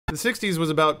The 60s was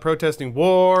about protesting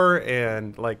war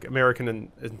and like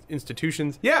American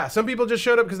institutions. Yeah, some people just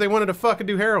showed up because they wanted to fucking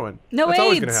do heroin. No That's AIDS.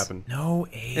 always gonna happen. No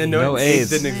AIDS. And No AIDS AIDS.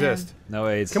 didn't exist. No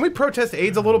AIDS. Can we protest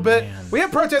AIDS a little bit? We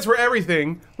have protests for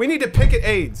everything. We need to picket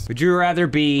AIDS. Would you rather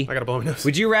be? I gotta blow my nose.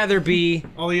 Would you rather be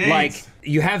All the AIDS. like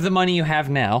you have the money you have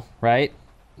now, right?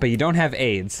 But you don't have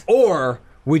AIDS, or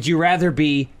would you rather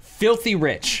be filthy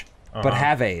rich but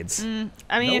have AIDS?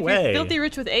 I mean, No if way. you're filthy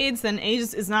rich with AIDS, then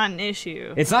AIDS is not an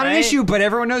issue. It's not an right? issue, but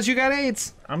everyone knows you got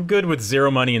AIDS. I'm good with 0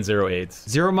 money and 0 AIDS.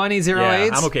 0 money, 0 Yeah,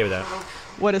 AIDS. I'm okay with that.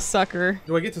 What a sucker.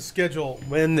 Do I get to schedule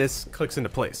when this clicks into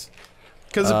place?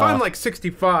 Because if I'm like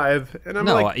 65 and I'm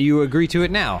No, like, you agree to it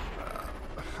now.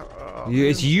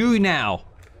 It's you now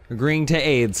agreeing to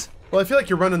AIDS. well, I feel like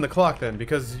you're running the clock then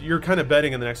because you're kind of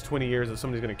betting in the next 20 years that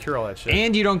somebody's gonna cure all that shit.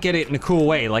 And you don't get it in a cool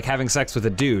way, like having sex with a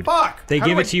dude. Fuck! They How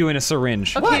give do it to you in a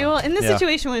syringe. Okay, well, in this Yeah.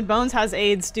 situation when Bones has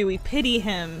AIDS, do we pity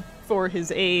him for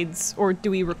his AIDS, or do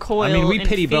we recoil I mean, we in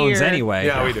pity Bones fear? anyway.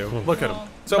 Yeah, we do. Look at him.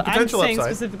 So But I'm potential saying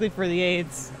upside. specifically for the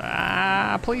AIDS.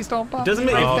 Ah, please don't bump Doesn't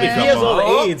me mean like if that. he has all the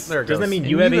Oh, AIDS, there it doesn't that goes. mean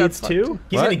And you have you got AIDS too? fucked.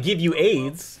 He's What? gonna give you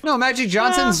AIDS. No, Magic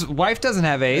Johnson's wife doesn't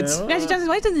have AIDS. Magic Johnson's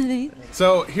wife doesn't have AIDS.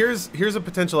 So here's a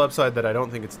potential upside that I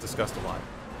don't think it's discussed a lot.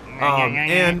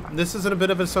 And this is a bit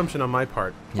of an assumption on my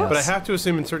part, but I have to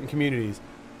assume in certain communities,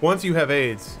 once you have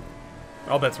AIDS,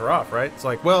 all bets are off, right? It's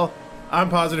like, well, I'm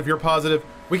positive, you're positive,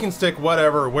 we can stick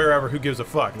whatever, wherever, who gives a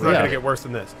fuck? It's not Yeah. gonna get worse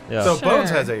than this. Yeah. So Sure. Bones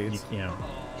has AIDS. You know.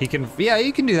 He can, yeah,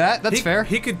 you can do that. That's fair.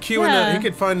 He could queue Yeah. he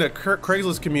could find a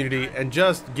Craigslist community and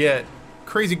just get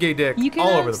crazy gay dick You can all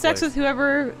have over the sex place. with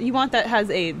whoever you want that has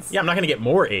AIDS. Yeah, I'm not gonna get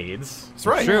more AIDS. That's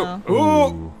right. True.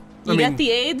 Ooh. You get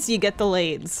the AIDS, you get the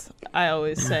lades, I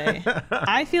always say.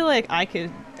 I feel like I could...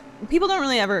 People don't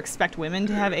really ever expect women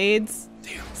to have AIDS.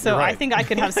 So you're I right. think I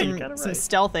could have You're some, kinda some right.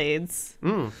 stealth AIDS.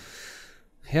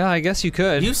 Yeah, I guess you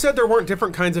could. You said there weren't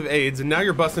different kinds of AIDS, and now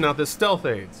you're busting out this stealth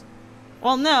AIDS.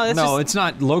 Well, no, that's No, just... it's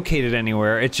not located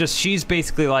anywhere. It's just she's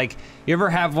basically like, you ever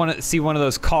have see one of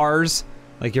those cars?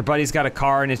 Like your buddy's got a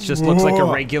car and it just looks like a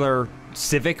Whoa. regular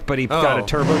Civic, but he got a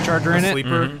turbocharger in A it.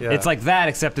 sleeper? Yeah. It's like that,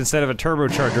 except instead of a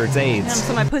turbocharger, it's AIDS.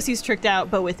 So my pussy's tricked out,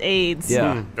 but with AIDS.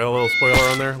 Yeah. Got a little spoiler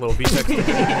on there, a little VTEX.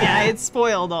 Yeah, it's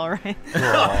spoiled, all right.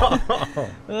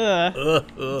 Ugh.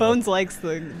 Bones likes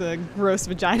the gross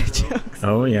vagina jokes.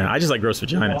 Oh yeah, I just like gross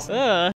vaginas. Ugh.